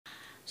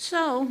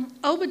So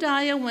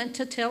Obadiah went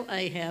to tell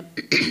Ahab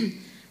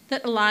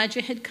that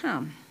Elijah had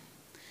come,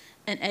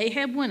 and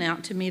Ahab went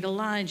out to meet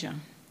Elijah.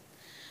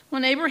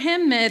 When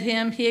Abraham met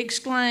him, he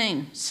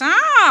exclaimed,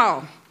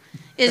 "Saul,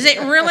 is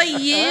it really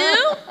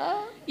you,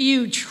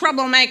 you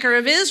troublemaker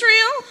of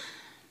Israel?"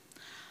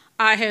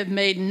 "I have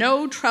made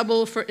no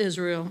trouble for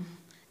Israel,"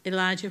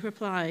 Elijah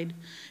replied.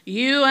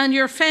 "You and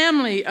your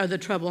family are the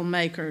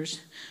troublemakers,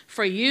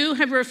 for you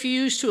have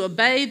refused to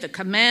obey the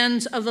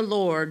commands of the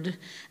Lord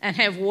and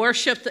have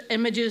worshipped the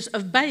images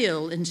of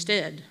Baal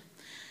instead.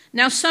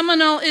 Now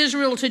summon all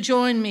Israel to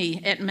join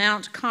me at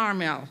Mount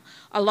Carmel,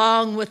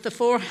 along with the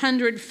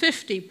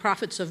 450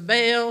 prophets of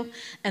Baal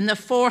and the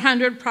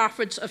 400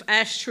 prophets of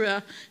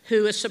Ashtoreth,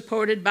 who is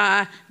supported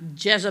by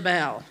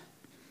Jezebel."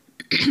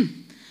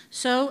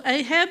 So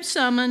Ahab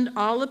summoned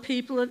all the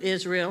people of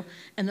Israel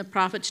and the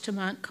prophets to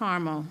Mount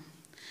Carmel.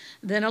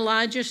 Then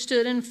Elijah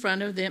stood in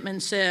front of them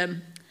and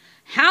said,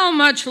 "How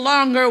much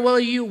longer will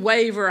you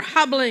waver,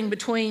 hobbling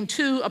between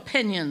two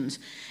opinions?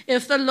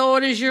 If the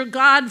Lord is your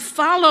God,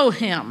 follow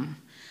him.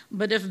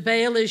 But if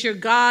Baal is your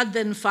God,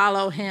 then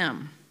follow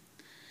him."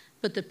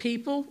 But the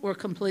people were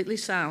completely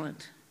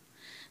silent.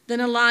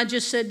 Then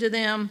Elijah said to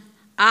them,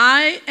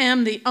 "I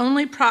am the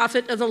only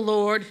prophet of the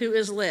Lord who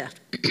is left,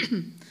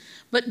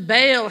 but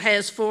Baal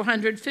has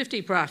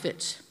 450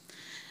 prophets.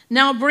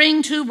 Now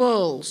bring 2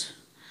 bulls.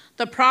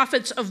 The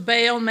prophets of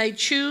Baal may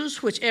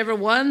choose whichever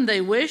one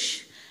they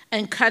wish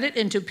and cut it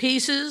into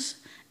pieces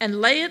and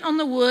lay it on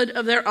the wood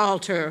of their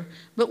altar,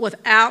 but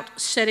without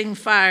setting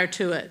fire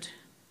to it.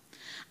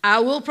 I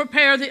will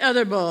prepare the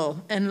other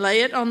bull and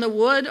lay it on the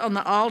wood on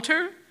the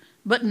altar,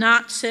 but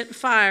not set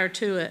fire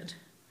to it.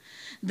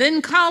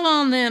 Then call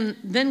on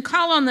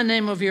the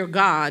name of your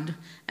God,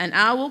 and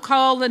I will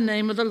call the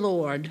name of the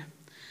Lord.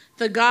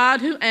 The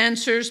God who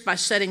answers by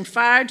setting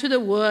fire to the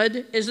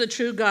wood is the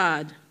true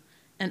God."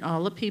 And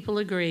all the people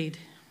agreed.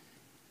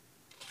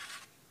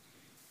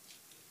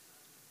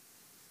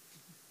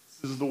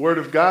 This is the word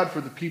of God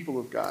for the people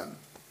of God.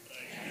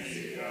 Thanks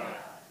be to God.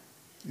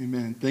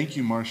 Amen. Thank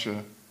you,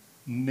 Marcia.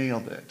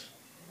 Nailed it.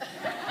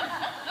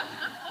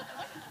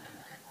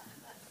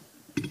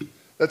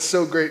 That's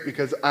so great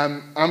because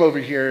I'm over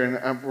here and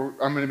I'm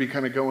going to be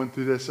kind of going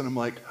through this and I'm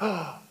like,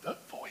 oh, the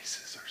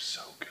voices are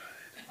so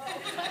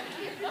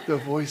good. The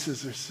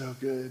voices are so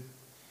good.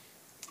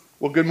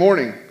 Well, good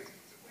morning.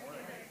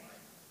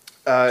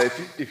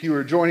 If you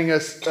were joining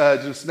us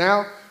just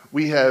now,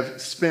 we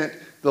have spent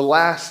the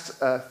last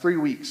 3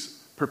 weeks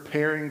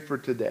preparing for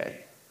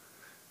today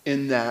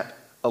in that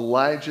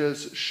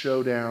Elijah's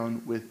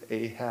showdown with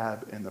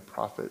Ahab and the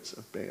prophets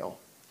of Baal.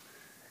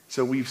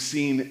 So we've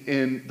seen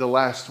in the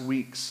last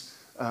weeks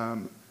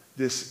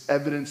this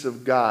evidence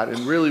of God.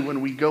 And really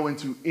when we go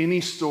into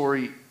any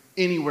story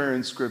anywhere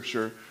in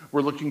Scripture,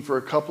 we're looking for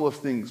a couple of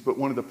things. But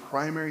one of the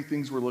primary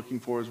things we're looking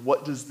for is,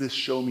 what does this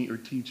show me or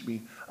teach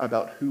me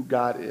about who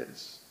God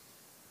is?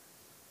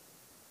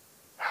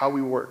 How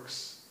he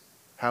works,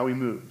 how he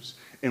moves.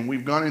 And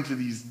we've gone into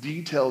these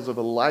details of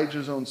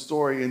Elijah's own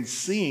story and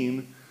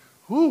seen,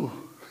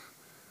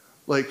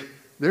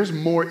 there's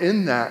more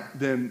in that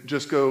than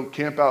just go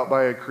camp out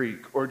by a creek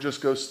or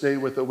just go stay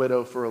with a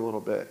widow for a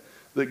little bit.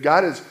 That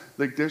God is,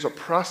 there's a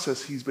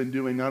process he's been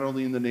doing not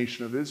only in the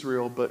nation of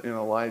Israel, but in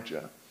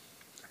Elijah.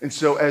 And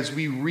so as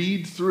we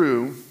read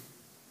through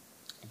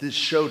this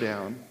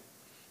showdown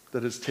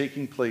that is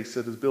taking place,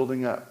 that is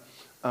building up,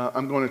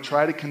 I'm going to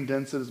try to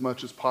condense it as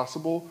much as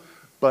possible,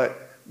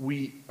 but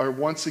we are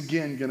once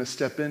again going to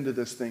step into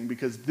this thing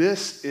because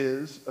this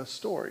is a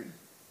story.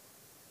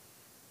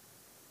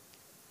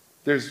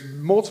 There's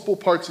multiple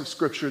parts of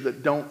Scripture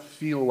that don't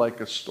feel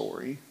like a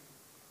story.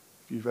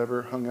 If you've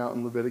ever hung out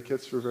in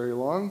Leviticus for very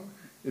long,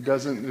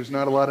 there's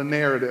not a lot of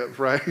narrative,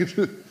 right?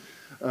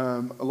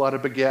 A lot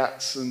of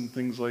begats and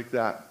things like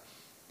that.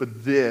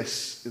 But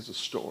this is a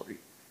story.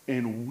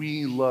 And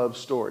we love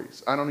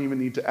stories. I don't even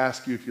need to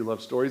ask you if you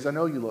love stories. I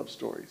know you love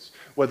stories.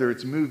 Whether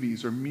it's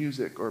movies or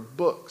music or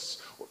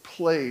books or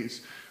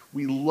plays,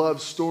 we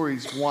love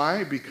stories.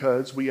 Why?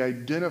 Because we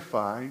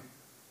identify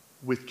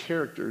with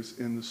characters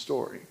in the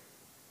story.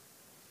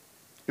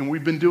 And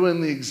we've been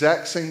doing the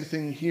exact same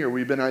thing here.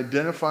 We've been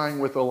identifying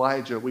with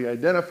Elijah. We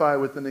identify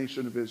with the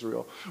nation of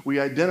Israel. We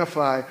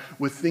identify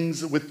with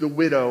things with the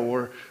widow,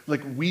 or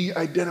we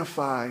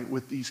identify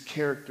with these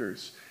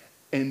characters.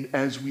 And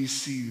as we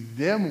see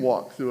them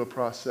walk through a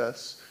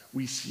process,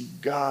 we see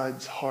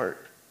God's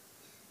heart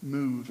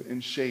move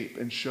and shape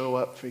and show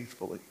up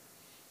faithfully.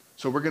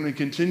 So we're going to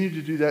continue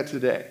to do that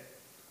today.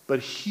 But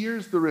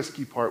here's the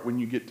risky part when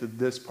you get to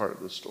this part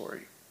of the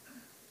story.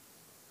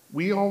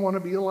 We all want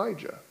to be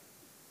Elijah.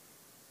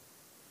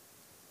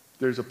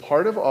 There's a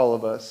part of all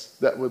of us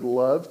that would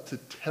love to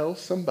tell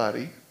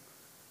somebody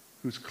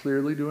who's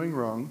clearly doing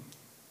wrong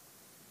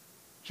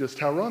just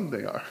how wrong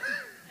they are.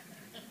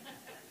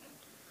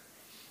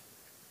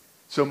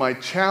 So my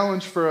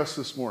challenge for us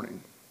this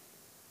morning,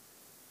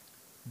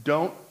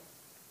 don't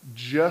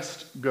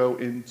just go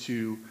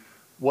into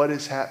what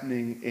is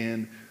happening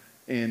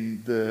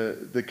in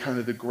the kind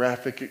of the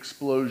graphic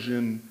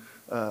explosion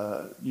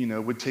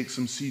would take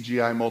some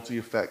CGI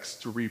multi-effects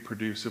to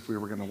reproduce if we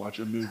were going to watch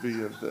a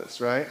movie of this,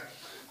 right?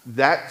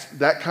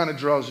 That kind of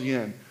draws you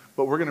in.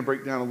 But we're going to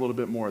break down a little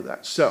bit more of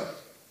that. So,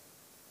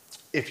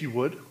 if you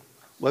would,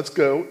 let's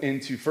go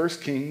into 1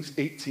 Kings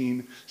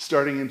 18,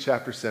 starting in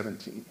chapter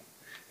 17.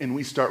 And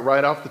we start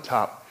right off the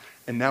top.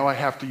 And now I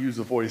have to use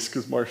a voice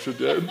because Marcia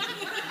did.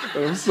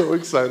 And I'm so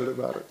excited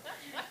about it.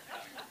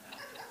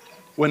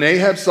 When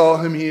Ahab saw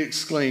him, he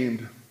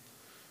exclaimed,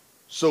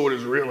 "So it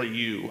is really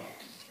you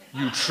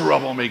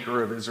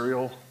troublemaker of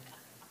Israel."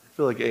 I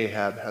feel like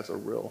Ahab has a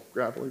real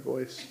gravelly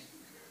voice.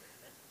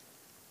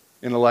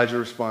 And Elijah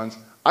responds,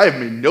 "I have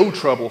made no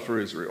trouble for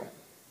Israel.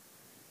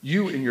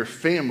 You and your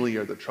family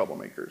are the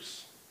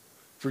troublemakers.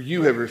 For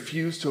you have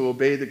refused to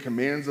obey the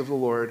commands of the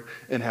Lord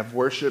and have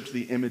worshipped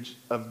the image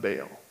of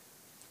Baal."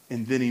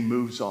 And then he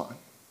moves on.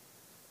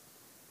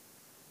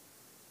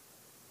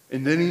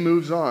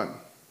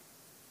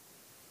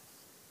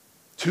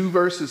 Two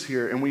verses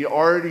here, and we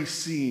already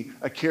see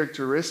a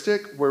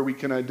characteristic where we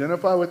can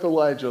identify with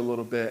Elijah a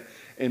little bit,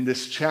 and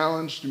this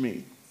challenged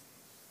me.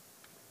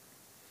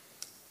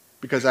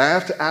 Because I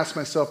have to ask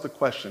myself the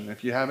question.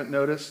 If you haven't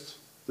noticed,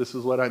 this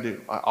is what I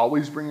do. I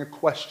always bring a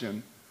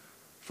question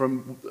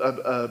from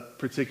a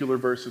particular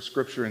verse of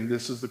Scripture, and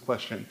this is the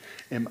question.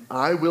 Am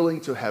I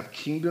willing to have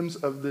kingdoms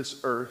of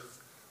this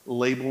earth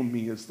label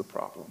me as the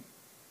problem?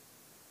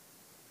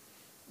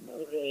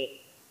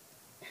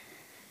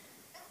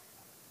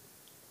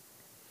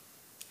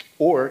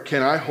 Or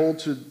can I hold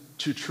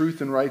to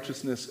truth and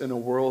righteousness in a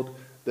world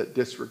that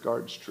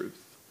disregards truth?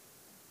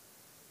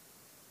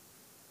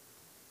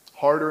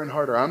 Harder and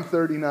harder. I'm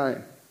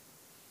 39.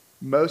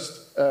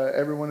 Most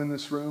everyone in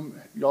this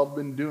room, y'all have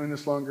been doing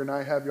this longer than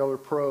I have. Y'all are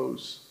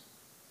pros.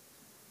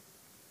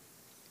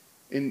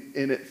 And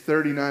at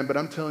 39, but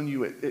I'm telling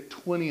you, at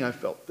 20 I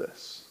felt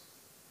this.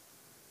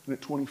 And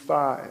at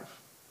 25,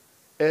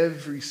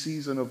 every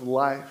season of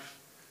life,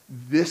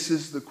 this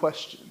is the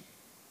question.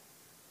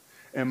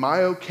 Am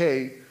I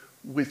okay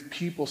with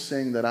people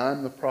saying that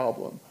I'm the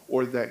problem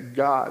or that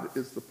God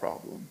is the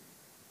problem?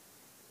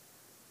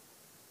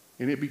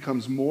 And it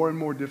becomes more and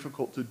more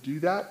difficult to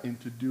do that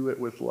and to do it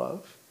with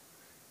love.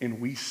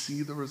 And we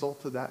see the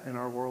result of that in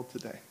our world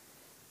today.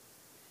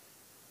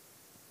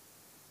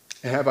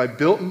 And have I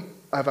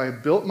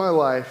built my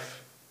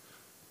life,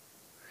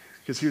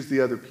 because here's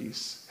the other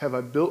piece. Have I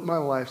built my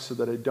life so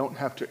that I don't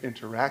have to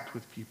interact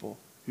with people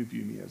who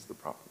view me as the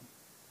problem?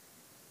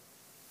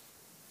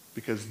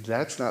 Because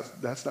that's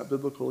not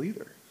biblical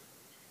either.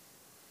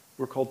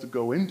 We're called to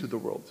go into the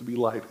world to be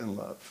light and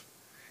love,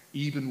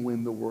 even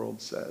when the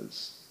world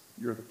says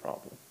you're the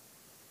problem.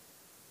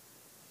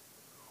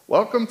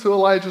 Welcome to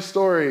Elijah's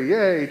story.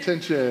 Yay,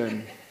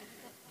 tension.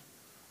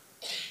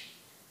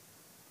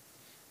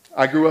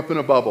 I grew up in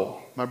a bubble.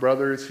 My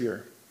brother is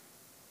here.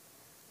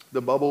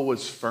 The bubble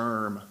was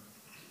firm.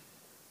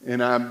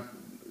 And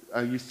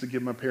I used to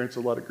give my parents a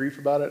lot of grief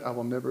about it. I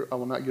will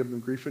not give them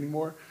grief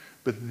anymore.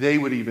 But they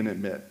would even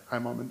admit, hi,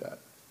 Mom and Dad.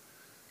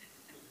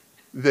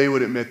 They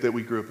would admit that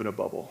we grew up in a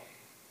bubble,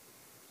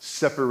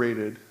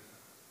 separated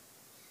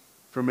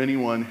from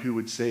anyone who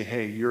would say,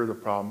 hey, you're the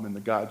problem and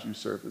the God you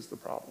serve is the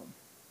problem.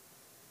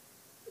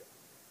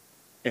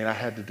 And I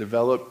had to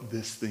develop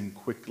this thing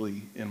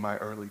quickly in my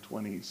early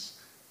 20s,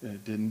 and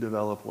it didn't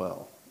develop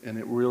well. And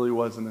it really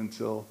wasn't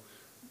until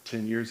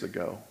 10 years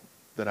ago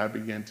that I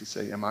began to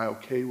say, am I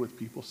okay with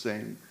people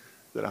saying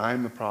that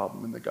I'm the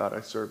problem and the God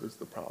I serve is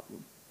the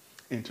problem?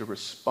 And to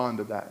respond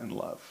to that in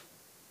love.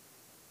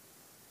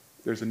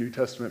 There's a New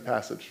Testament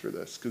passage for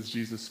this because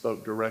Jesus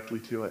spoke directly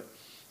to it.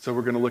 So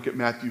we're going to look at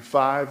Matthew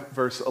 5,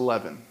 verse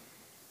 11.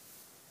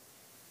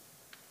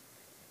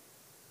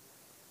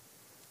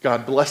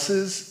 God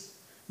blesses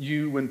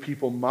you when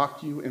people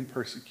mock you and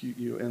persecute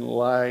you and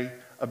lie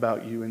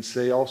about you and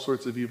say all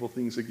sorts of evil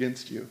things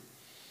against you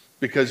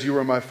because you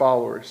are my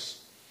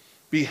followers.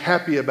 Be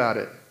happy about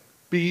it.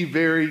 Be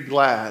very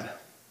glad.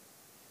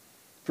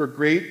 For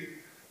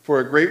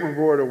a great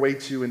reward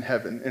awaits you in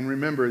heaven. And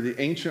remember, the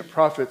ancient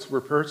prophets were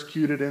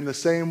persecuted in the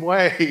same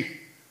way.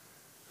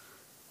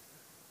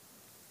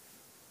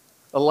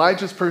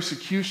 Elijah's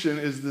persecution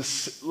is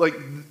this, like,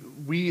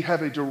 we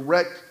have a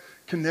direct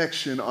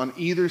connection on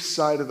either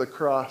side of the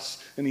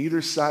cross and either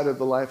side of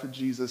the life of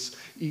Jesus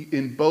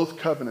in both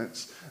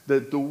covenants,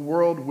 that the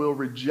world will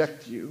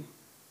reject you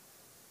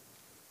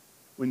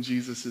when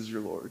Jesus is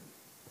your Lord.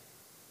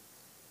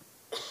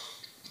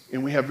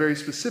 And we have very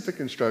specific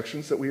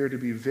instructions that we are to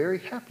be very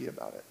happy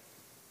about it.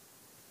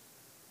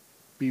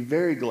 Be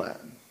very glad.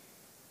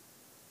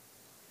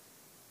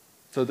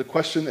 So the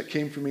question that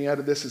came for me out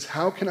of this is,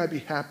 how can I be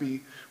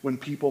happy when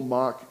people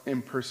mock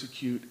and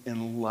persecute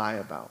and lie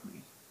about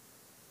me?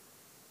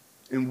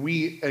 And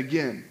we,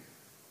 again,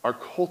 our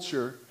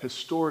culture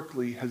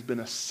historically has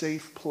been a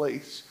safe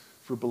place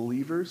for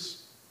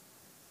believers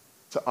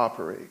to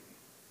operate.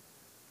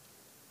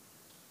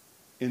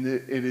 And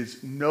it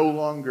is no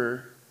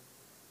longer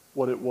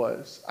what it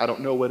was. I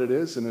don't know what it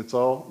is, and it's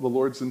all, the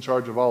Lord's in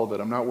charge of all of it.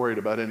 I'm not worried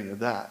about any of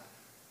that.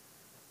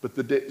 But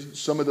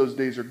some of those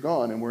days are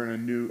gone, and we're in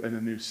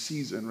a new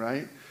season,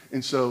 right?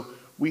 And so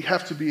we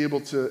have to be able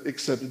to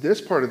accept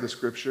this part of the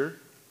scripture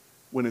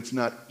when it's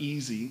not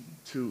easy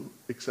to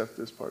accept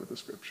this part of the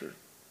scripture.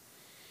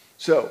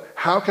 So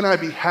how can I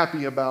be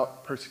happy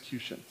about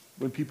persecution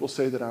when people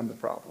say that I'm the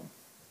problem?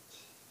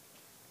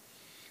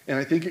 And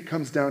I think it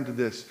comes down to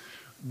this.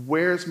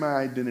 Where's my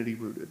identity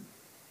rooted?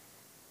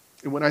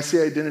 And when I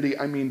say identity,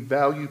 I mean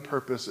value,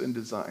 purpose, and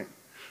design.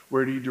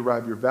 Where do you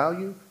derive your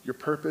value, your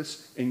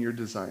purpose, and your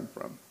design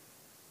from?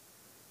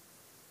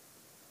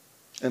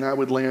 And I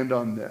would land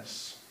on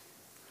this.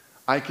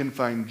 I can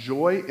find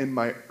joy in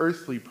my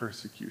earthly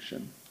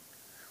persecution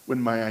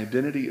when my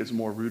identity is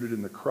more rooted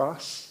in the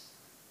cross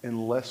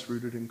and less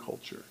rooted in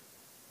culture.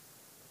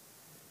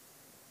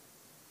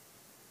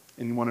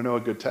 And you want to know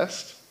a good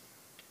test?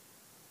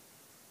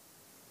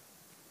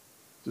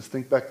 Just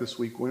think back this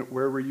week.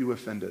 Where were you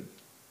offended?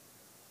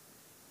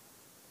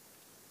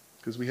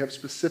 Because we have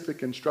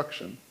specific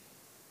instruction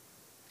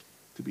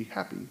to be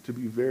happy, to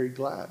be very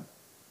glad,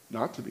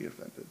 not to be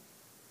offended.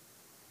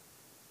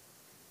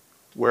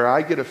 Where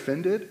I get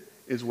offended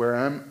is where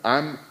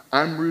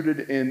I'm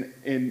rooted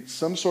in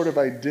some sort of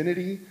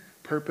identity,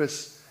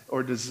 purpose,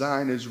 or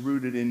design is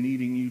rooted in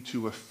needing you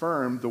to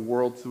affirm the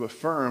world, to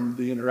affirm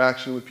the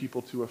interaction with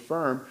people, to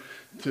affirm,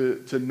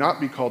 to not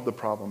be called the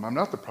problem. I'm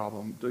not the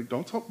problem.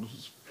 Don't talk.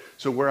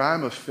 So where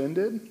I'm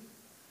offended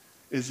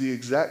is the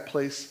exact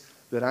place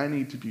that I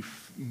need to be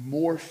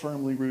more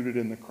firmly rooted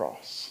in the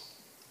cross.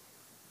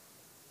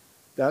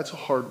 That's a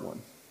hard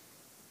one.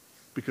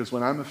 Because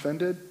when I'm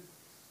offended,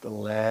 the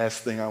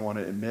last thing I want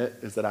to admit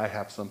is that I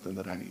have something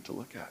that I need to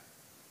look at.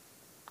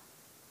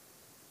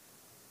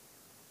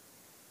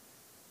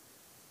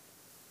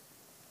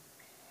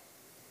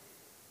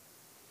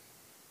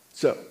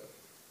 So,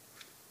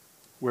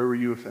 where were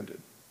you offended?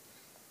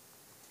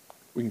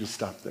 We can just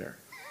stop there.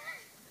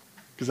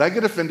 Because I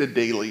get offended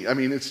daily. I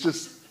mean, it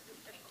just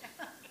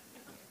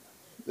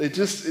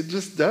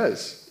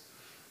does.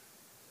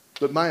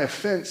 But my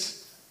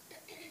offense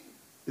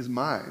is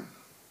mine.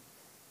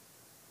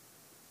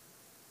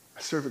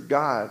 I serve a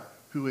God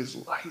who is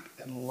light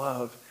and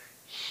love.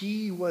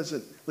 He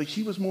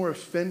was more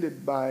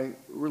offended by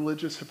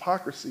religious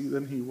hypocrisy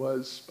than he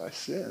was by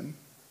sin.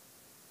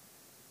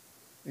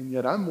 And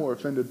yet I'm more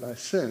offended by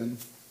sin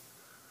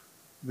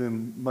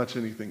than much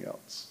anything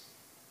else.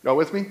 Y'all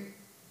with me?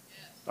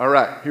 Yes. All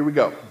right, here we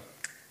go.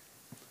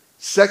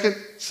 Second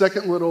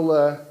little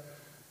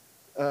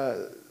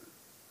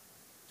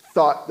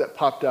thought that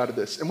popped out of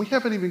this. And we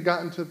haven't even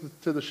gotten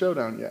to the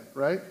showdown yet,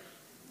 right?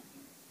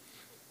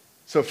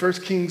 So 1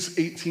 Kings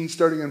 18,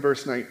 starting in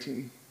verse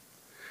 19.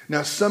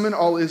 Now summon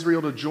all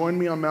Israel to join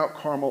me on Mount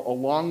Carmel,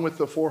 along with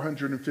the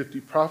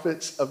 450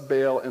 prophets of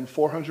Baal and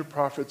 400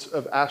 prophets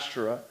of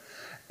Ashtoreth,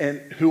 and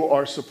who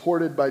are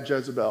supported by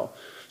Jezebel.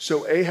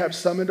 So Ahab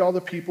summoned all the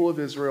people of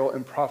Israel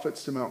and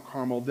prophets to Mount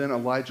Carmel. Then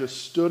Elijah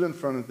stood in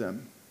front of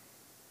them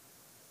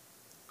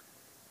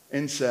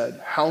and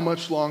said, "How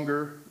much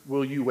longer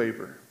will you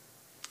waver,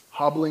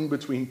 hobbling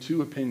between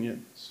two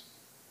opinions?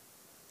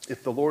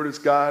 If the Lord is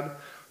God,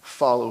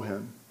 follow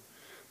him.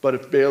 But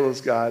if Baal is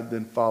God,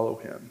 then follow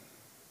him."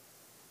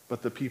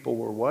 But the people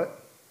were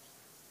what?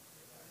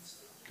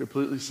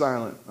 Completely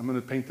silent. I'm going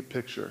to paint the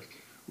picture.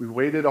 We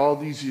waited all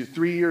these years,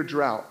 3-year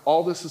drought.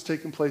 All this has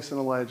taken place in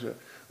Elijah.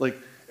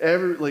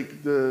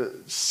 The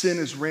sin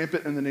is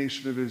rampant in the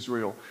nation of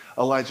Israel.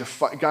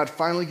 God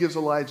finally gives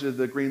Elijah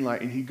the green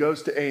light, and he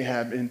goes to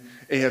Ahab, and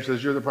Ahab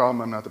says, "You're the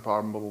problem, I'm not the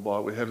problem, blah, blah,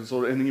 blah." We have this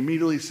little, and he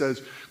immediately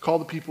says, "Call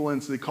the people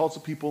in." So he calls the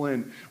people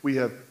in. We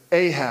have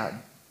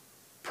Ahab,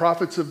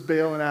 prophets of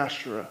Baal and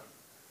Ashtoreth,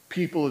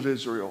 people of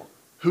Israel.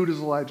 Who does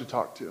Elijah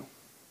talk to?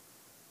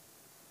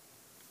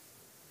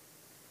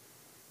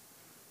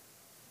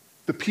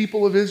 The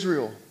people of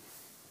Israel.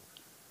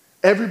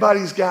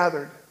 Everybody's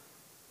gathered.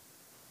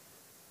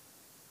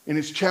 And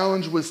his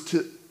challenge was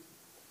to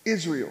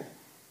Israel.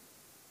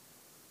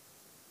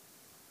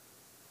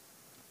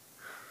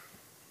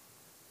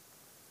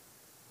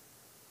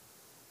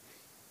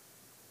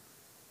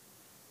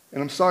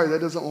 And I'm sorry,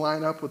 that doesn't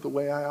line up with the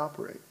way I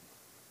operate.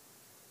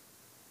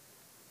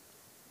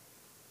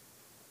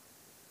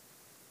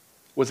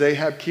 Was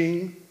Ahab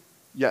king?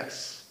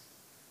 Yes.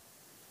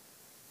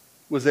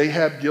 Was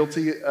Ahab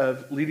guilty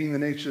of leading the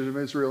nation of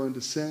Israel into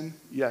sin?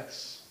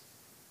 Yes.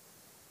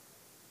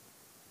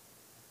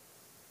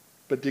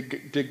 But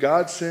did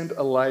God send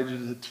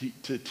Elijah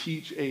to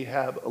teach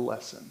Ahab a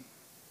lesson?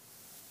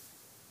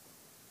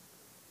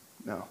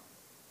 No.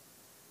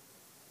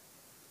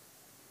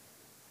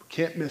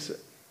 Can't miss it.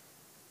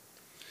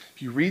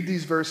 If you read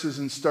these verses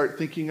and start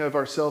thinking of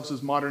ourselves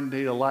as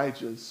modern-day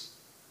Elijahs,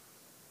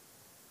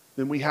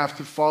 then we have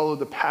to follow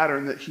the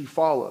pattern that he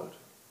followed.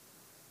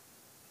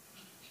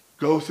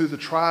 Go through the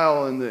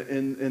trial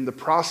and the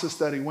process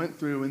that he went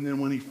through, and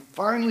then when he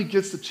finally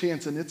gets the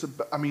chance,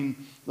 and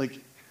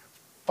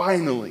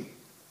finally,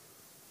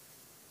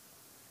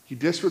 he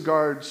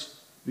disregards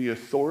the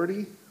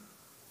authority,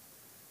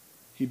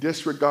 he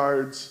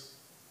disregards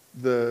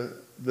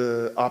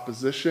the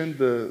opposition,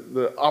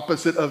 the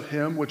opposite of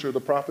him, which are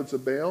the prophets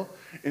of Baal,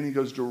 and he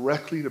goes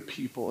directly to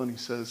people and he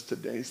says,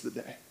 today's the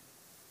day.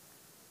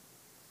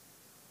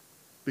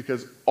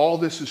 Because all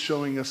this is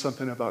showing us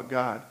something about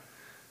God.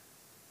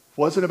 It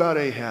wasn't about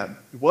Ahab.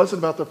 It wasn't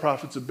about the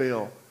prophets of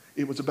Baal.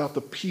 It was about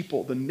the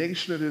people, the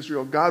nation of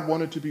Israel. God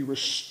wanted to be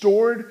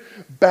restored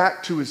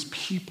back to his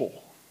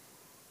people.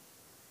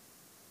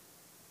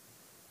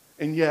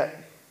 And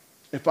yet,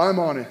 if I'm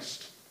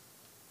honest,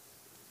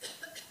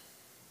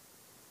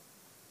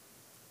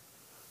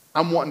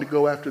 I'm wanting to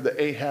go after the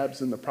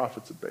Ahabs and the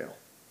prophets of Baal.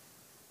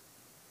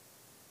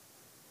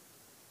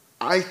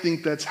 I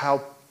think that's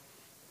how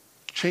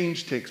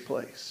change takes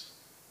place.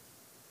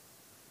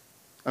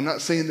 I'm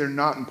not saying they're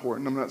not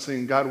important. I'm not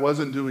saying God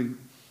wasn't doing,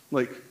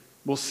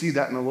 we'll see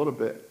that in a little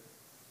bit.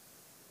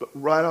 But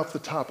right off the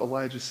top,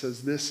 Elijah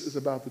says this is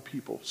about the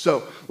people.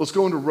 So let's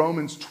go into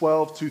Romans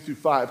 12, 2 through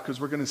 5, because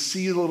we're going to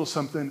see a little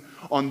something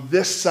on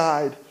this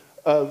side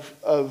of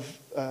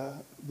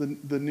in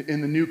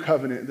the new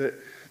covenant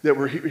that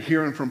we're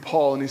hearing from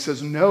Paul. And he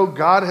says, no,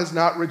 God has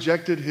not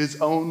rejected his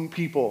own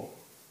people,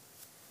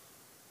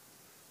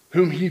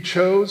 whom he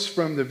chose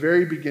from the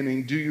very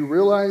beginning. Do you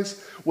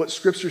realize what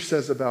Scripture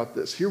says about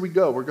this? Here we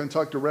go. We're going to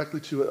talk directly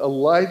to it.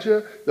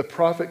 Elijah, the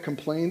prophet,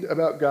 complained to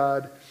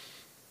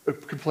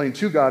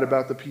God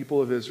about the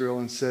people of Israel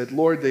and said,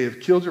 Lord, they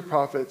have killed your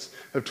prophets,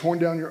 have torn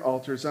down your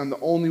altars. I'm the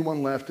only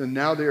one left, and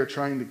now they are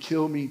trying to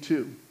kill me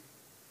too.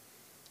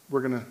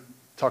 We're going to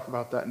talk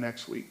about that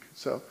next week.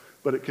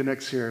 But it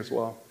connects here as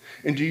well.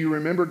 And do you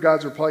remember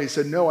God's reply? He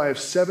said, no, I have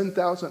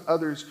 7,000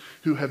 others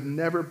who have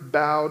never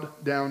bowed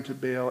down to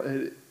Baal.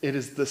 It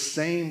is the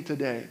same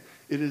today.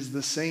 It is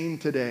the same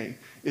today.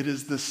 It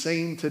is the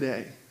same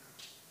today.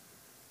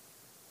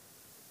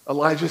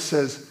 Elijah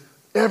says,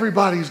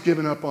 everybody's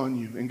given up on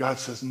you. And God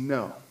says,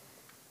 no.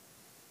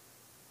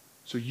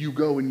 So you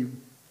go and you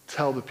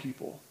tell the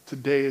people,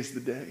 today is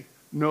the day.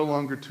 No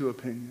longer two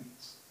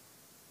opinions.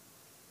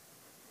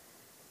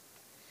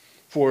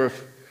 For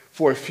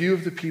a few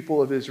of the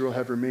people of Israel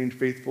have remained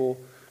faithful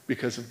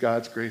because of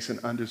God's grace and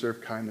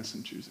undeserved kindness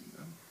in choosing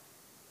them.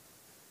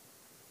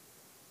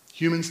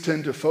 Humans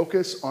tend to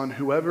focus on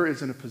whoever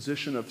is in a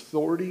position of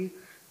authority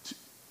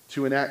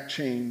to enact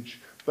change,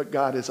 but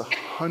God is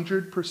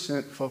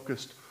 100%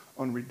 focused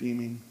on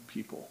redeeming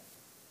people.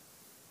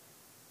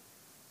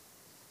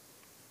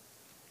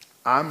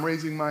 I'm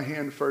raising my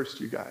hand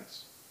first, you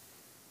guys.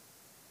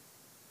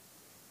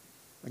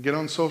 I get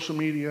on social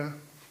media,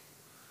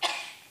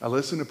 I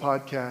listen to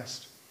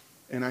podcasts,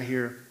 and I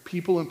hear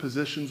people in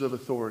positions of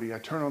authority. I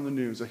turn on the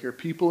news, I hear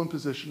people in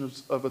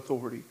positions of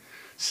authority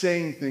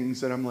saying things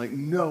that I'm like,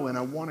 no, and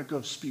I want to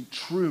go speak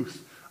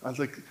truth. I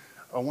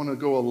want to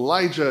go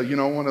Elijah,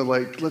 I want to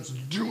let's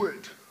do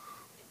it.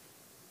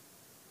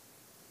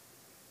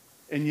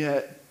 And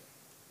yet,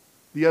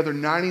 the other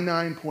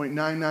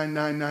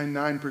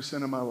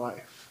 99.99999% of my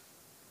life,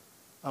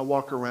 I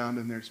walk around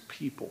and there's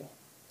people.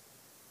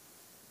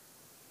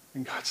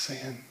 And God's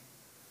saying,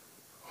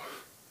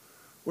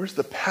 where's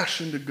the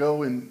passion to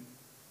go and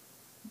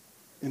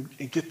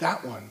get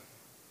that one?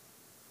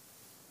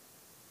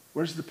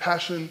 Where's the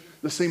passion,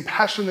 the same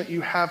passion that you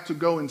have to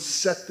go and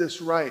set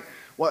this right?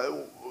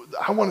 Well,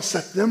 I want to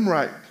set them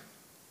right.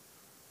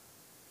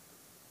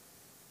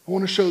 I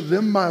want to show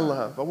them my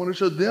love. I want to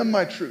show them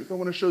my truth. I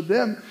want to show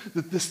them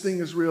that this thing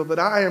is real, that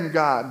I am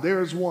God.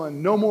 There is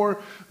one. No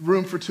more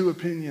room for two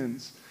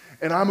opinions.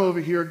 And I'm over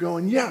here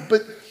going, yeah,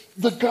 but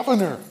the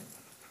governor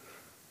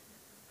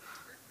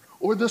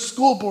or the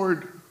school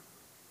board.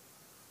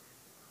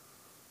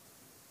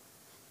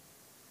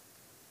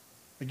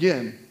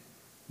 Again,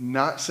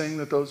 not saying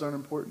that those aren't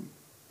important.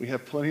 We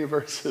have plenty of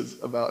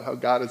verses about how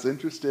God is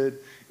interested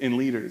in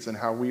leaders and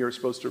how we are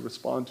supposed to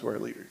respond to our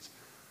leaders.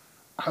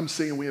 I'm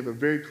saying we have a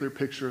very clear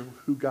picture of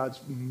who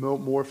God's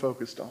more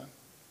focused on,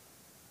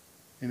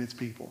 and it's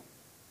people.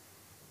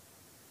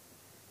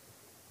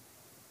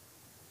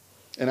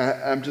 And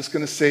I'm just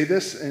going to say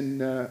this,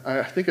 and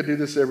I think I do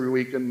this every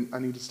week, and I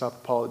need to stop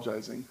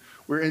apologizing.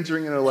 We're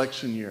entering an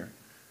election year,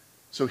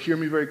 so hear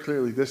me very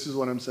clearly. This is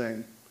what I'm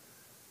saying.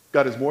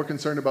 God is more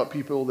concerned about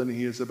people than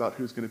he is about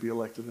who's going to be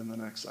elected in the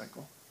next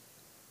cycle.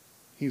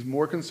 He's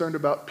more concerned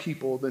about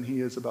people than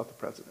he is about the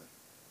president.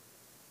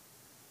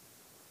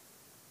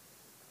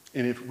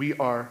 And if we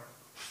are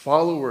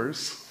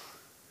followers,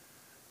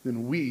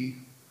 then we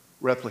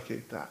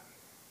replicate that.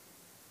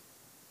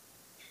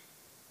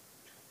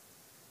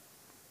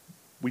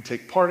 We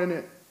take part in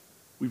it,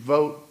 we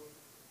vote,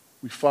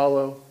 we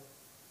follow,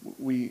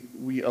 we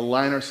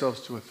align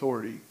ourselves to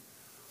authority.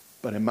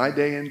 But in my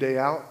day in, day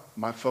out,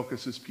 my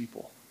focus is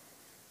people.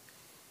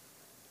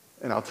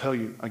 And I'll tell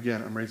you,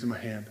 again, I'm raising my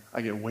hand.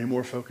 I get way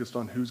more focused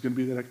on who's going to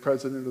be the next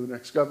president or the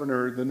next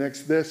governor or the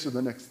next this or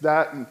the next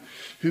that, and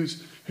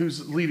who's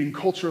leading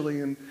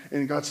culturally. And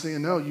God's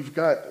saying, no, you've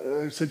got,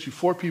 I sent you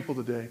 4 people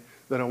today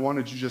that I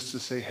wanted you just to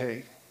say,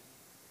 hey,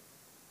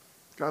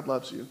 God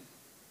loves you.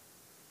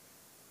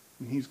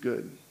 And he's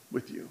good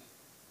with you.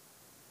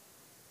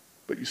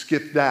 But you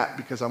skip that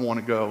because I want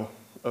to go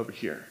over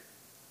here.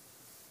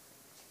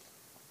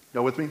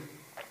 Y'all with me?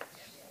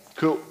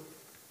 Cool.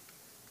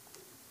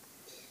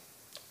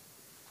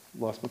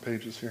 Lost my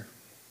pages here.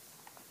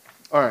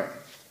 All right.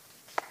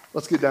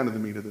 Let's get down to the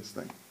meat of this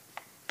thing.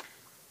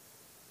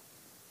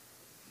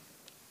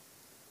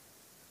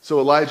 So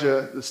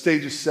Elijah, the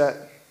stage is set.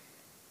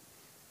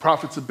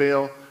 Prophets of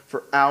Baal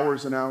for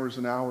hours and hours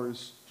and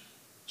hours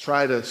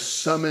try to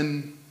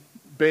summon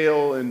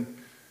Baal and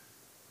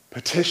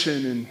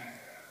petition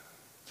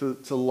and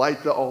to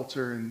light the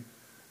altar, and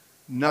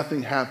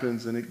nothing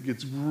happens, and it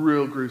gets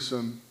real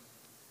gruesome.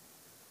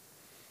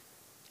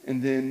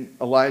 And then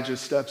Elijah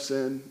steps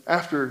in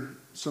after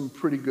some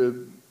pretty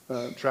good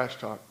trash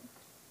talk.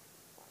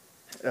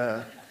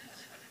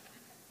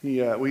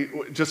 We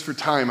just for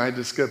time, I had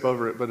to skip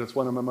over it, but it's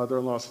one of my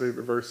mother-in-law's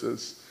favorite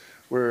verses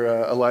where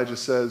Elijah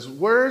says,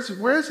 where is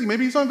he?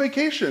 Maybe he's on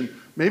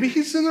vacation. Maybe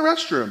he's in the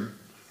restroom.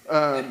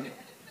 I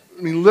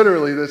mean,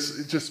 literally, this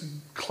is just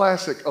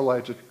classic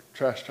Elijah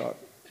trash talk.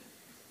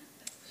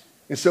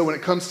 And so when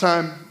it comes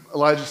time,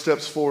 Elijah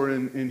steps forward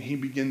and he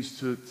begins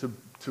to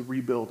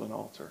rebuild an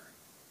altar.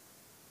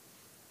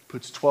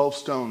 Puts 12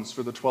 stones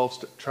for the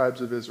 12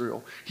 tribes of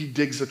Israel. He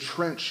digs a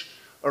trench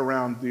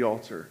around the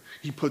altar.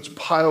 He puts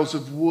piles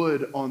of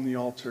wood on the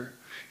altar.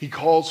 He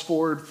calls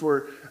forward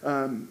for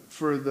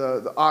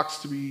the ox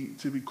to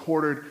be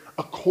quartered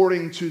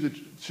according to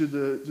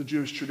the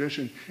Jewish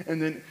tradition.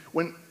 And then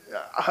when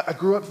I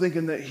grew up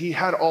thinking that he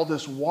had all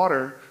this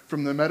water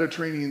from the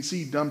Mediterranean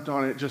Sea dumped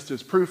on it just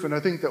as proof, and I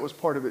think that was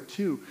part of it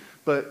too.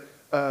 But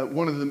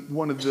one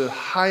of the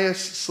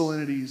highest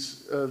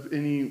salinities of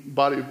any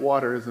body of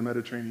water is the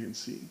Mediterranean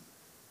Sea.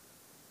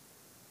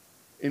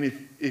 And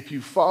if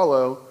you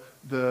follow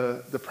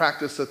the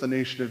practice that the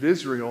nation of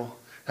Israel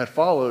had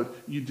followed,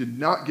 you did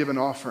not give an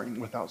offering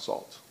without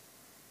salt.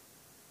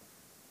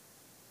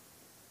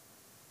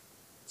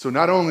 So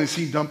not only is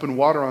he dumping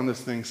water on this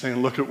thing,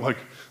 saying, "Look at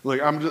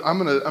I'm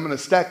gonna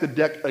stack the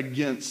deck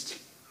against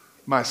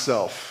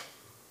myself,"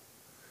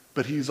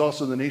 but he's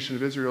also, the nation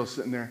of Israel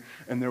sitting there,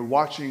 and they're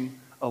watching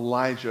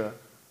Elijah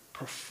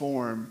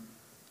perform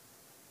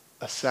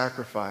a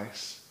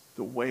sacrifice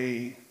the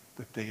way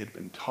that they had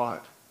been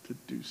taught to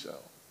do so.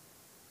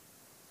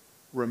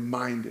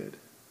 Reminded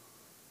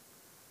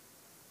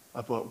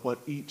about what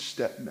each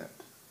step meant,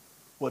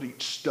 what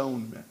each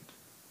stone meant,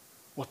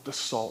 what the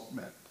salt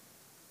meant.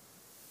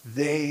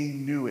 They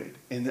knew it,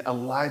 and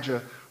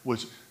Elijah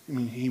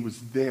he was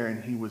there,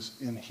 and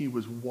he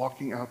was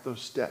walking out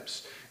those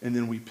steps. And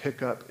then we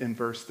pick up in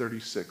verse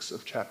 36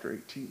 of chapter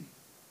 18.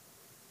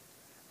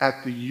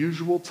 At the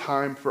usual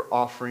time for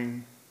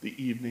offering the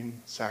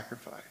evening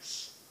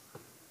sacrifice.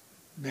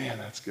 Man,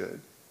 that's good.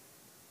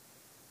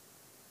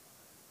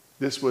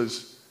 This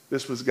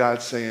was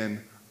God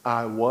saying,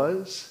 I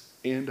was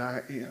and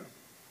I am.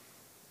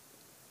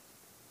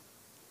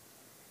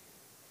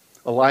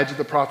 Elijah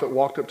the prophet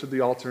walked up to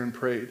the altar and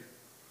prayed,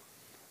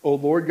 O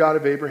Lord God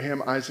of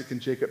Abraham, Isaac, and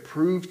Jacob,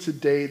 prove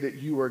today that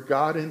you are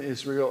God in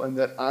Israel and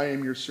that I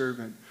am your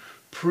servant.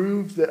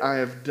 Prove that I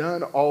have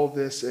done all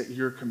this at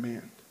your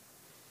command.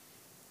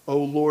 O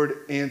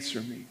Lord,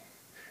 answer me.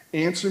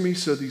 Answer me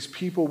so these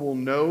people will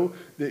know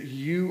that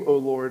you, O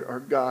Lord,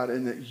 are God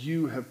and that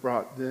you have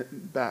brought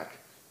them back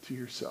to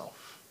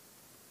yourself.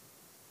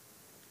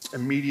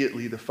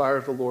 Immediately, the fire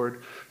of the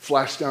Lord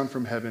flashed down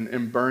from heaven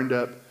and burned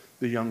up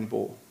the young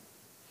bull,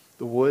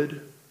 the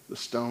wood, the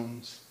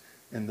stones,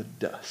 and the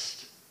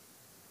dust.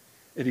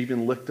 It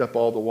even licked up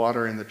all the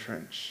water in the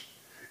trench.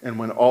 And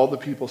when all the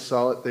people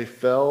saw it, they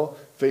fell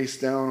face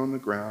down on the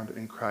ground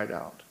and cried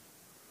out,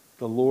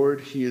 The Lord,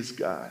 He is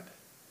God.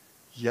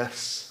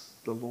 Yes,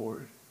 the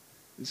Lord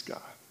is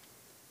God.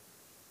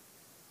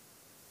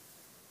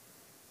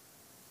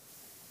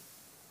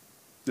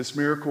 This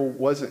miracle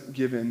wasn't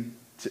given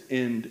to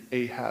end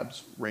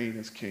Ahab's reign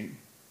as king,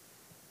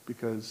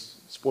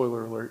 because,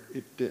 spoiler alert,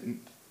 it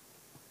didn't.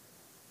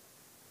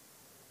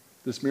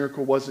 This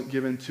miracle wasn't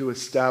given to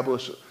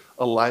establish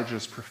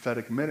Elijah's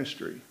prophetic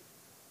ministry,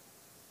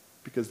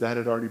 because that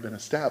had already been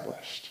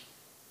established.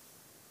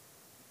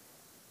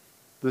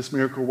 This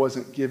miracle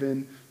wasn't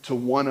given to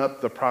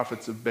one-up the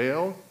prophets of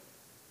Baal,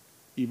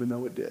 even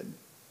though it did.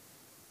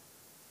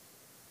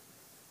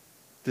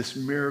 This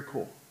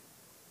miracle,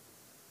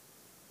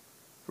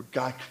 where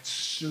God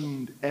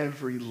consumed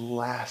every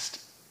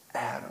last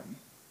atom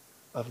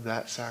of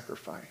that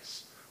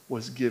sacrifice,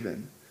 was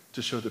given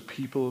to show the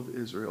people of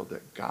Israel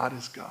that God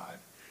is God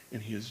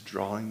and He is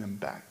drawing them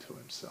back to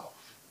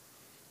Himself.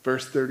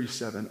 Verse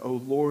 37, O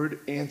Lord,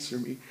 answer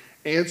me.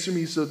 Answer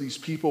me so these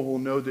people will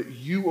know that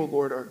you, O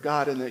Lord, are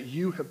God and that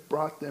you have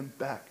brought them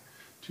back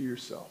to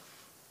yourself.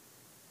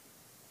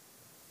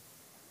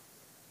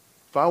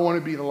 If I want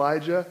to be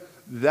Elijah,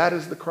 that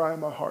is the cry of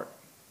my heart.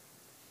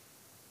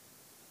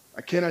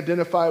 I can't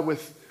identify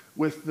with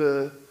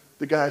the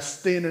guy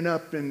standing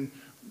up and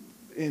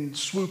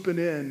swooping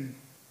in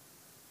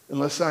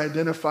unless I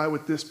identify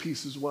with this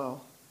piece as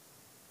well.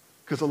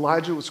 Because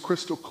Elijah was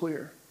crystal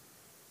clear.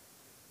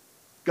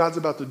 God's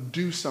about to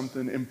do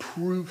something and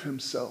prove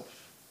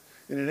Himself.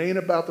 And it ain't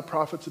about the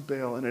prophets of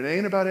Baal, and it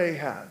ain't about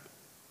Ahab.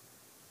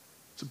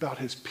 It's about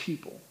His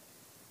people.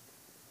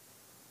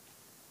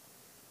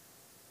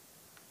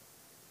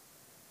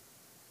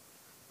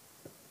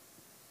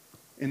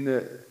 And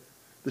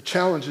the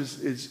challenge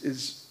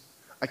is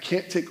I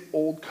can't take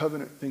old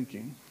covenant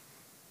thinking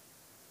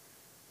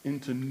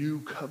into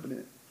new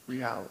covenant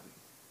reality.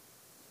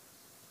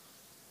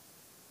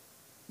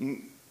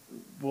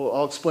 Well,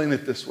 I'll explain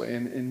it this way,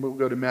 and we'll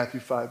go to Matthew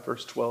 5,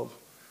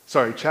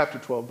 chapter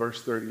 12,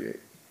 verse 38.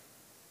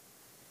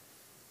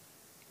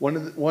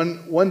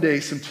 One day,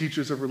 some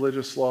teachers of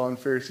religious law and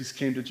Pharisees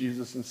came to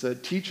Jesus and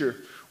said, "Teacher,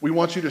 we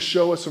want you to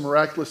show us a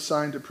miraculous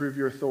sign to prove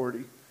your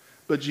authority."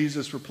 But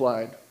Jesus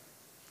replied,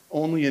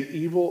 "Only an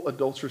evil,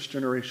 adulterous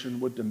generation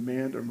would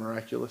demand a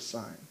miraculous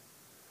sign.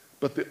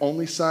 But the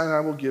only sign I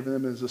will give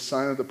them is the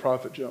sign of the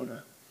prophet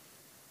Jonah.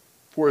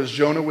 For as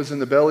Jonah was in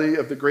the belly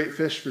of the great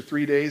fish for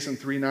 3 days and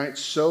 3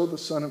 nights, so the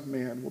Son of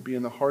Man will be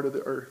in the heart of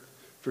the earth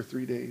for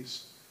 3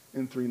 days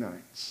and 3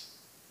 nights."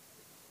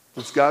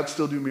 Does God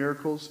still do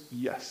miracles?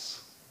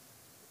 Yes.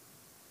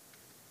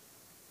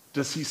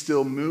 Does he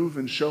still move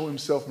and show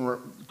himself more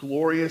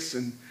glorious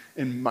and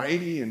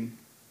mighty and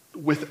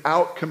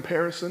without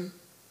comparison?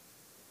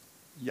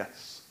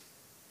 Yes.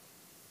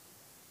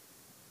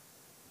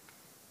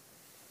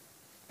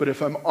 But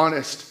if I'm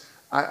honest,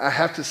 I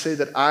have to say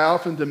that I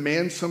often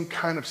demand some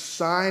kind of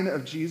sign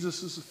of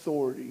Jesus'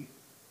 authority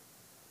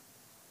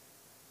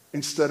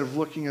instead of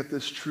looking at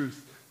this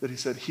truth that he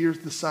said, here's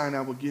the sign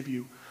I will give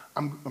you.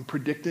 I'm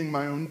predicting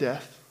my own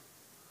death.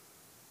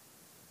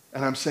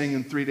 And I'm saying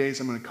in 3 days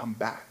I'm going to come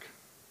back,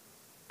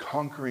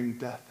 conquering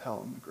death,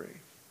 hell, and the grave.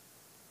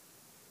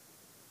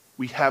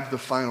 We have the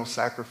final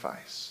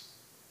sacrifice.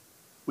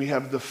 We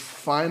have the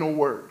final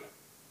word.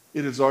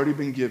 It has already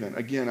been given.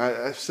 Again,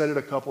 I've said it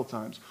a couple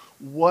times.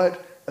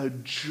 What a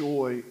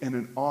joy and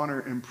an honor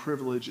and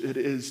privilege it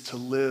is to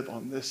live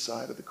on this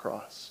side of the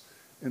cross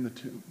in the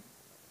tomb.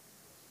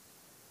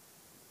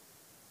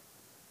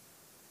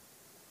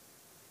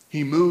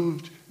 He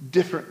moved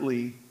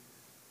differently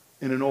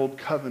in an old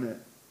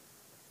covenant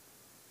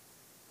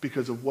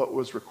because of what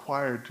was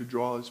required to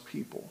draw his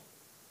people.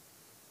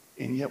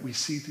 And yet we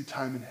see through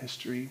time and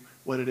history,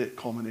 what did it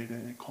culminate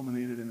in? It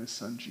culminated in his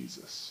son,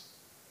 Jesus.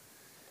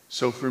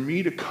 So for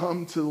me to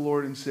come to the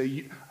Lord and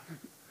say,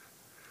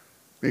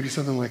 maybe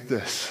something like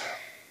this: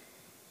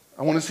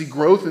 I want to see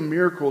growth in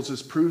miracles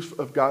as proof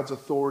of God's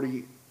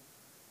authority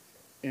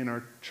in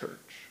our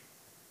church.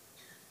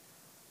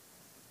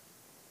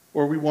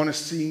 Or we want to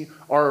see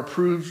our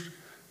approved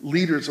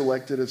leaders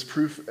elected as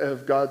proof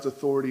of God's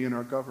authority in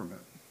our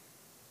government.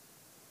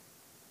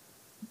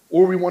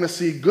 Or we want to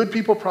see good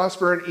people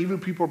prosper and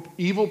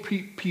evil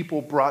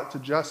people brought to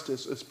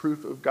justice as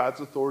proof of God's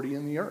authority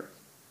in the earth.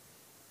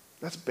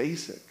 That's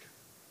basic.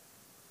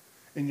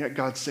 And yet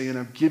God's saying,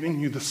 I'm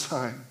giving you the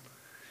sign.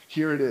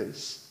 Here it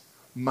is.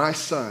 My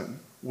son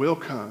will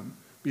come,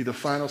 be the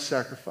final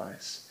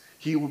sacrifice.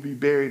 He will be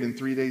buried. In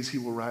 3 days he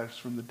will rise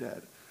from the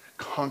dead,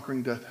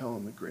 conquering death, hell,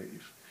 and the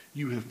grave.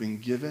 You have been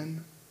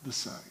given the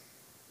sign.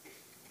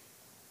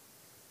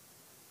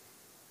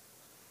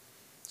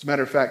 As a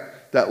matter of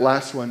fact, that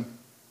last one,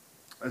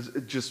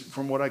 just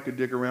from what I could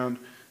dig around,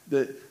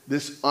 that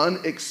this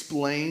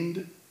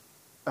unexplained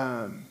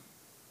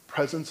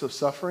presence of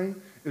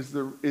suffering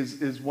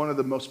is one of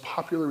the most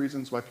popular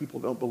reasons why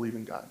people don't believe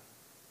in God.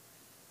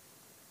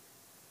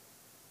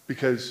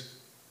 Because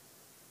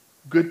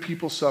good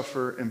people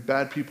suffer and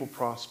bad people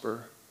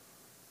prosper.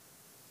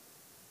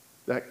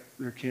 That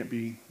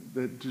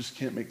just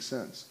can't make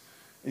sense.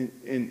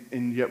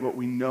 And yet what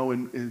we know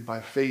by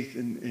faith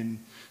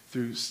and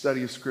through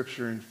study of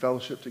Scripture and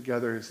fellowship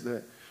together is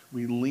that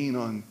we lean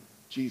on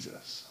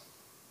Jesus,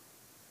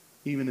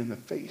 even in the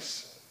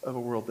face of a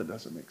world that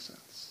doesn't make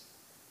sense.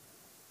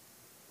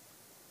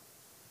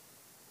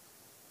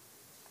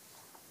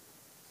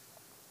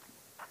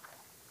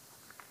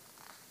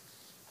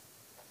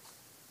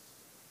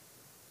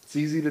 It's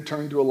easy to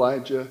turn to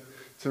Elijah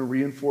to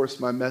reinforce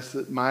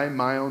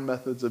my own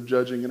methods of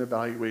judging and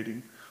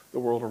evaluating the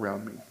world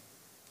around me.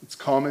 It's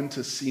common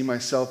to see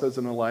myself as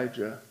an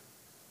Elijah.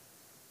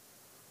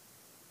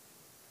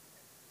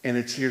 And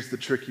here's the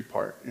tricky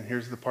part, and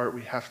here's the part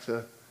we have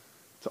to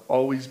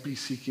always be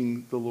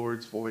seeking the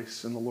Lord's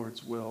voice and the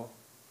Lord's will,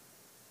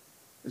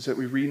 is that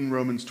we read in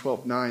Romans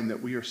 12:9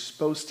 that we are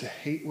supposed to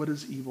hate what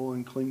is evil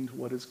and cling to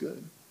what is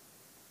good.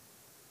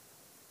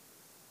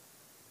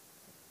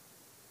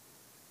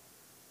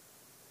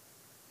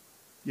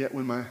 Yet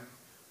when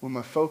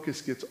my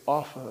focus gets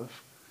off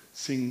of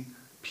seeing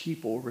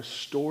people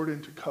restored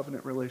into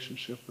covenant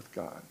relationship with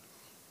God,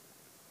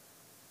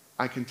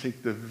 I can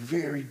take the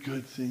very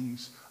good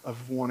things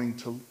of wanting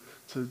to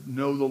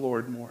know the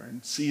Lord more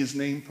and see his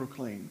name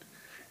proclaimed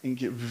and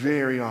get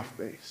very off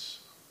base.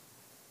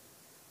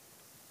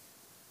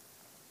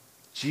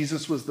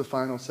 Jesus was the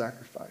final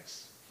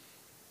sacrifice.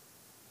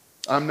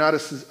 I'm not a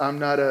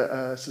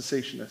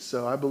cessationist,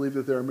 so I believe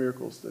that there are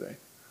miracles today.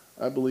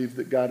 I believe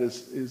that God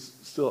is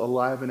still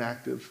alive and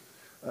active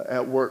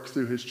at work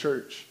through his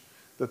church,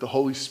 that the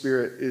Holy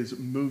Spirit is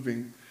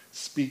moving,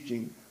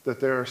 speaking, that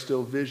there are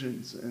still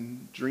visions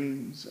and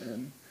dreams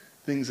and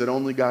things that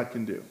only God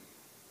can do.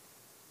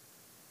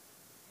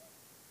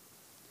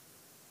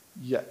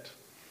 Yet,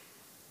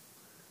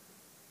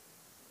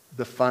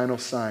 the final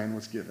sign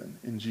was given,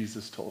 and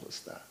Jesus told us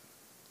that.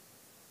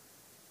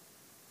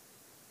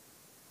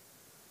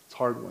 It's a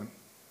hard one,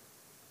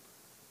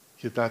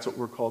 yet that's what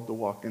we're called to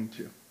walk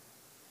into.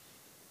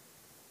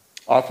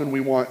 Often we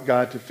want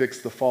God to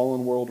fix the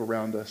fallen world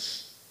around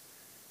us,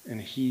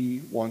 and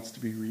he wants to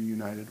be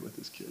reunited with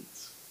his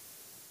kids.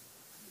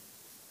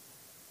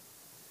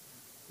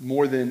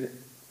 More than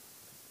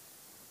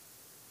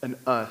an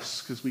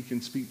us, because we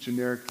can speak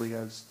generically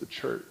as the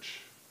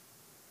church.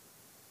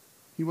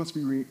 He wants to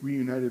be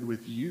reunited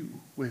with you,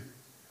 with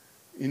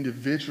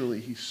individually.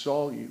 He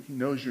saw you. He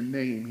knows your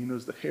name. He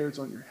knows the hairs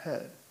on your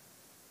head.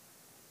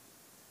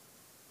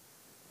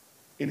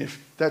 And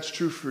if that's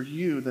true for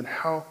you, then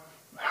how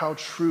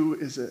true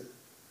is it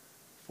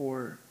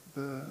for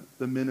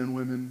the men and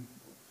women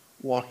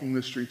walking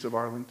the streets of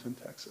Arlington,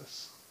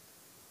 Texas?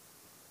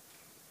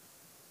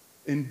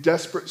 In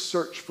desperate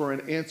search for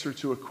an answer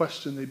to a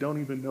question they don't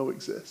even know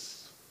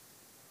exists.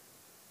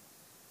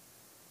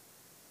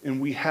 And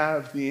we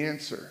have the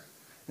answer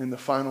and the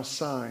final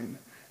sign,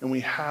 and we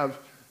have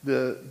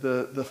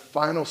the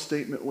final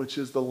statement, which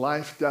is the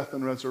life, death,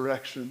 and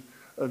resurrection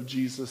of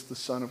Jesus, the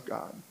Son of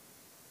God.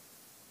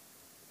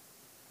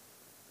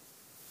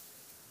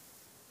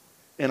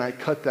 And I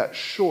cut that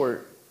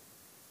short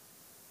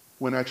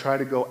when I try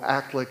to go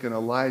act like an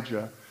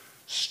Elijah,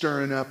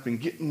 stirring up and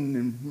getting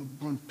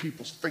in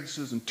people's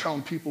faces and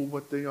telling people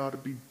what they ought to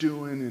be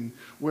doing and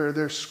where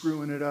they're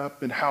screwing it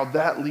up and how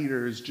that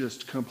leader is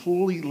just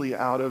completely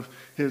out of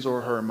his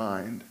or her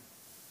mind.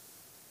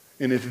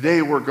 And if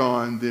they were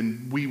gone,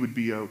 then we would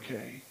be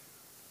okay.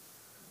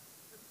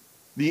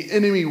 The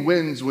enemy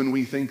wins when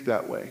we think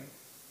that way.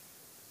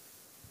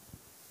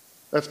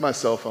 That's my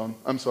cell phone.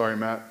 I'm sorry,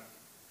 Matt.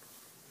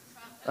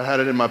 I had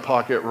it in my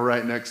pocket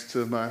right next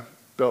to my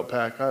belt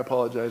pack. I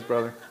apologize,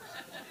 brother.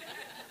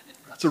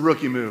 It's a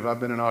rookie move. I've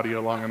been in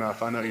audio long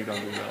enough. I know you don't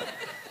do that.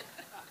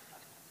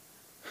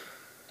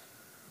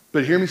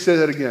 But hear me say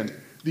that again.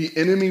 The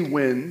enemy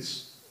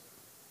wins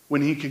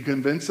when he can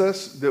convince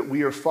us that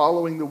we are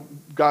following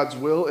God's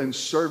will and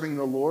serving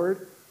the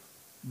Lord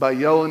by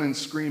yelling and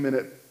screaming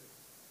at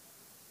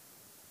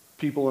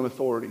people in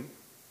authority,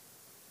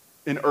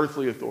 in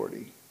earthly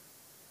authority,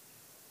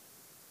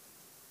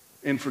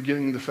 and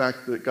forgetting the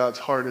fact that God's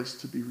heart is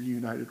to be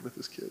reunited with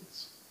his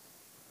kids.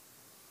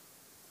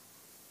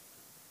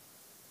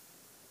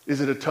 Is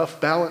it a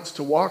tough balance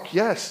to walk?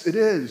 Yes, it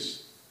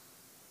is.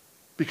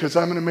 Because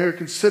I'm an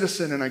American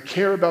citizen and I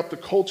care about the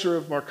culture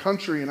of our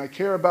country and I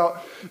care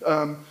about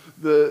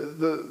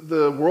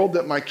the world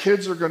that my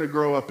kids are going to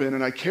grow up in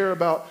and I care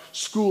about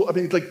school. I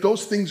mean, like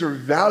those things are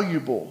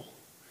valuable.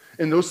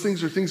 And those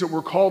things are things that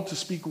we're called to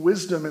speak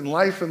wisdom and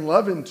life and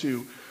love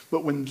into.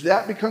 But when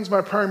that becomes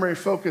my primary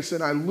focus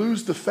and I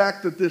lose the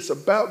fact that this is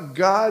about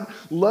God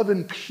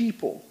loving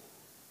people,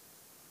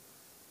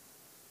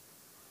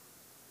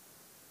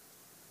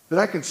 that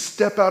I can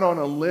step out on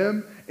a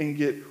limb and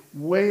get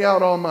way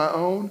out on my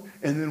own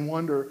and then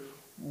wonder,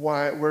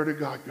 where did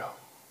God go?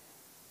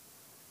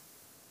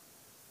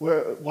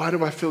 Why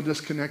do I feel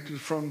disconnected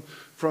from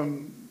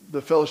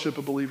the fellowship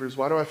of believers?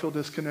 Why do I feel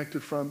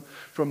disconnected from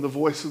the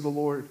voice of the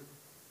Lord?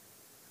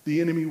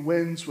 The enemy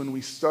wins when we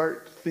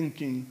start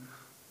thinking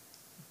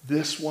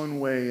this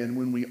one way and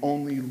when we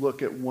only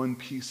look at one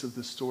piece of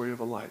the story of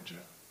Elijah.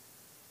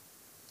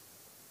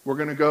 We're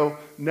going to go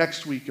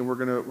next week and we're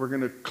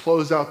going to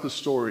close out the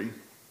story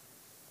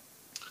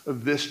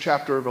of this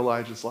chapter of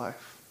Elijah's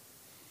life.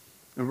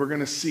 And we're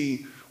going to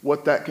see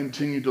what that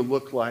continued to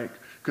look like,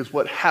 because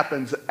what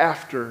happens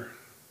after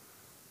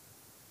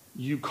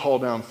you call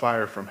down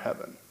fire from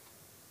heaven.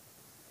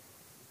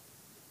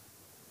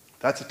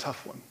 That's a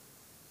tough one.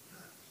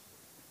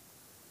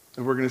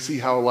 And we're going to see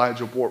how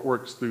Elijah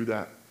works through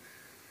that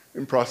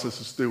and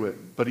processes through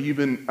it. But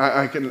even,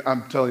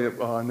 I'm telling you,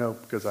 well, I know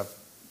because I've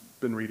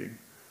been reading.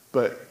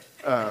 But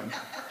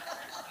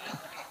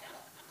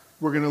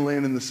we're going to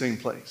land in the same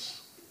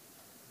place.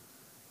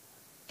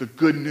 The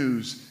good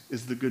news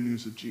is the good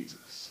news of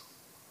Jesus.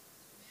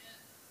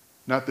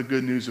 Not the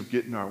good news of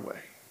getting our way.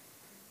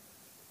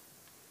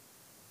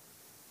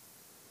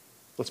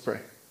 Let's pray.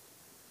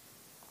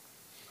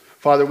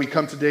 Father, we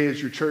come today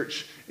as your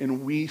church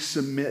and we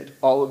submit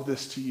all of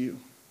this to you.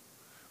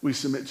 We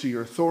submit to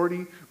your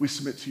authority. We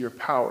submit to your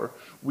power.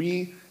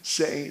 We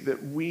say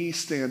that we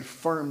stand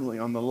firmly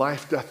on the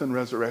life, death, and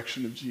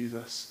resurrection of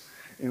Jesus.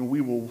 And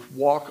we will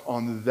walk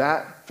on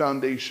that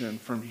foundation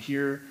from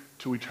here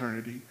to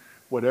eternity,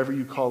 whatever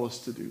you call us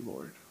to do,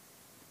 Lord.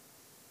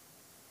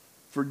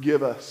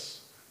 Forgive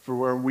us for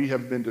where we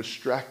have been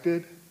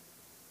distracted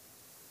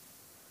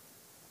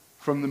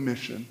from the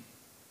mission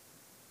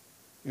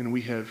and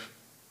we have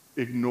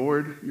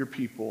ignored your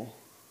people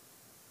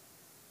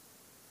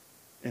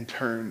and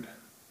turned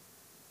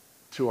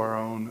to our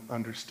own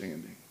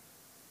understanding.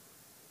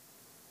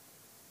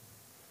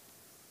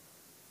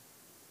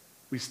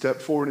 We step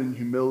forward in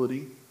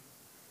humility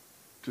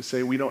to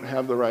say we don't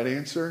have the right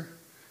answer,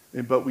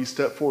 but we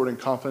step forward in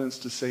confidence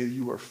to say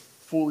you are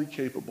fully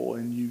capable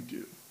and you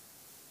do.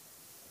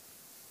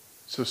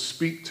 So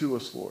speak to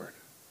us, Lord.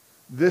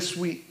 This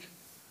week,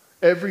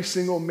 Every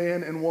single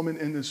man and woman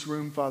in this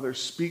room, Father,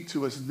 speak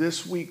to us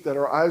this week that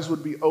our eyes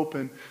would be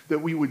open, that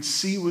we would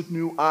see with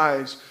new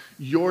eyes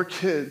your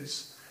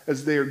kids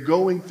as they are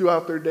going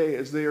throughout their day,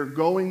 as they are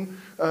going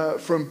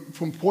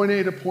from point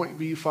A to point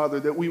B, Father,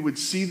 that we would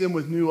see them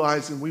with new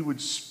eyes and we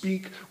would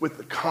speak with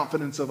the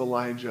confidence of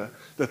Elijah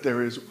that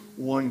there is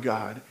one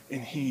God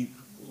and he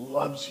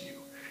loves you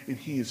and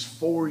he is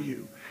for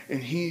you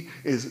and he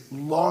is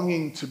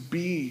longing to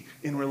be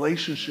in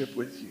relationship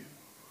with you.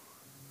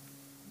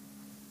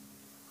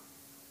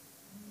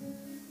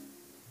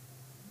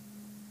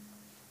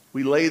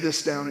 We lay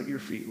this down at your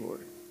feet,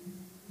 Lord.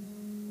 We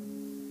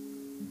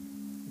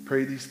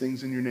pray these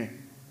things in your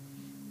name.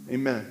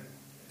 Amen.